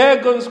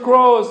 Dagon's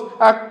crows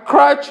are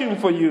crouching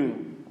for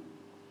you.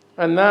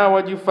 And now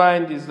what you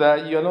find is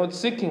that you're not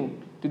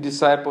seeking to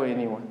disciple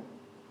anyone.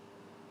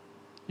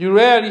 You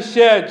rarely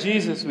share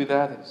Jesus with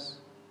others.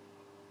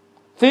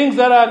 Things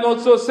that are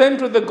not so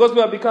central to the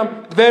gospel have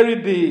become very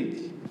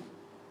big.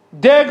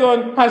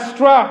 Dagon has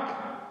struck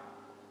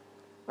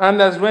and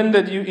has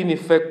rendered you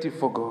ineffective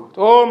for God.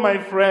 Oh, my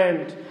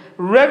friend,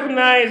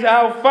 recognize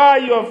how far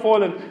you have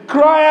fallen.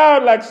 Cry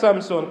out like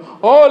Samson.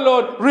 Oh,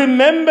 Lord,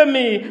 remember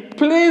me.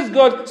 Please,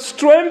 God,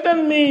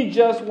 strengthen me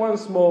just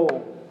once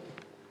more.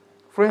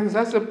 Friends,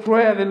 that's a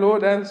prayer the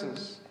Lord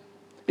answers.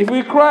 If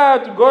we cry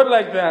out to God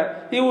like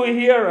that, He will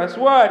hear us.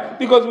 Why?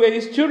 Because we are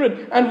His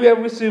children and we have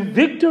received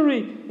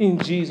victory in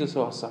Jesus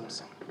or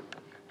Samson.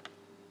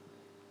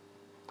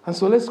 And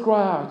so let's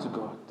cry out to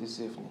God this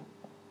evening.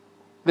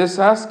 Let's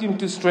ask Him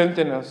to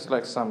strengthen us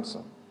like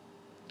Samson.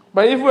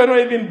 But if we're not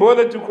even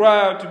bothered to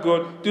cry out to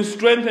God to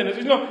strengthen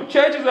us,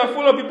 churches are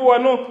full of people who are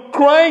not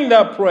crying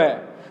that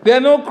prayer. They are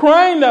not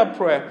crying that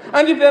prayer.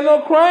 And if they're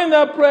not crying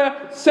that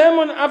prayer,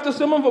 sermon after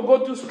sermon for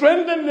God to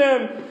strengthen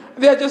them,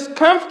 they are just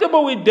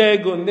comfortable with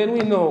Dagon. Then we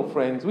know,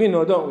 friends, we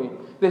know, don't we?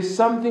 There's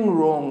something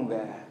wrong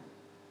there.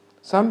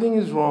 Something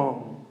is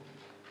wrong.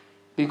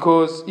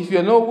 Because if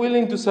you're not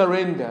willing to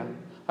surrender,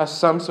 as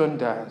Samson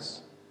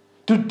does,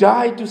 to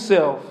die to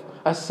self,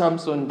 as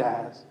Samson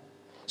does,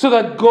 so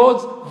that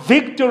God's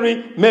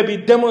victory may be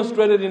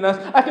demonstrated in us.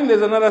 I think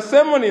there's another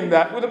sermon in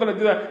that. We're not going to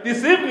do that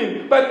this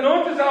evening. But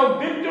notice how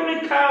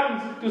victory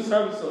comes to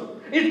Samson.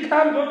 It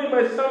comes only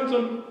by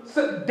Samson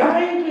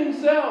dying to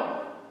himself.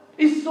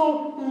 It's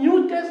so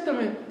New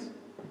Testament.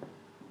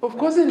 Of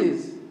course it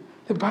is.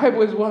 The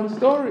Bible is one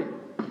story.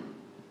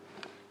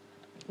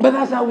 But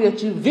that's how we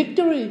achieve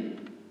victory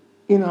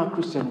in our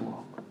Christian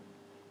walk.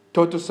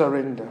 Total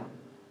surrender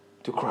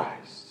to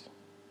Christ.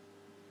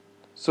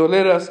 So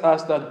let us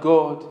ask that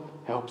God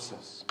helps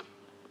us.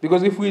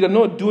 Because if we are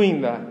not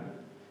doing that,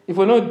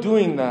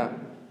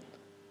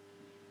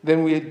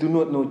 then we do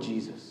not know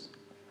Jesus.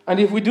 And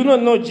if we do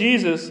not know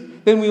Jesus,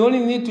 then we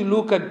only need to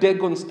look at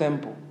Dagon's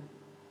temple.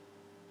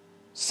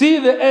 See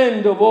the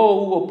end of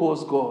all who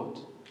oppose God.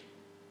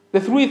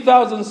 The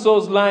 3,000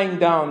 souls lying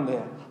down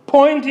there,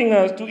 pointing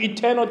us to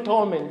eternal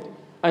torment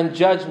and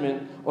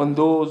judgment on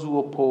those who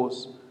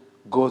oppose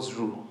God's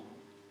rule.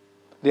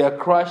 They are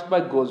crushed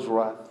by God's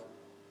wrath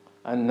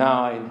and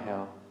now in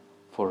hell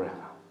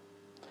forever.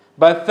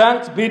 But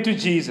thanks be to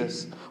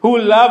Jesus, who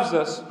loves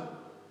us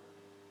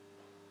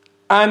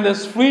and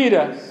has freed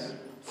us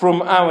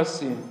from our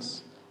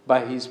sins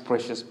by His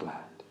precious blood.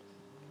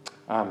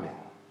 Amen.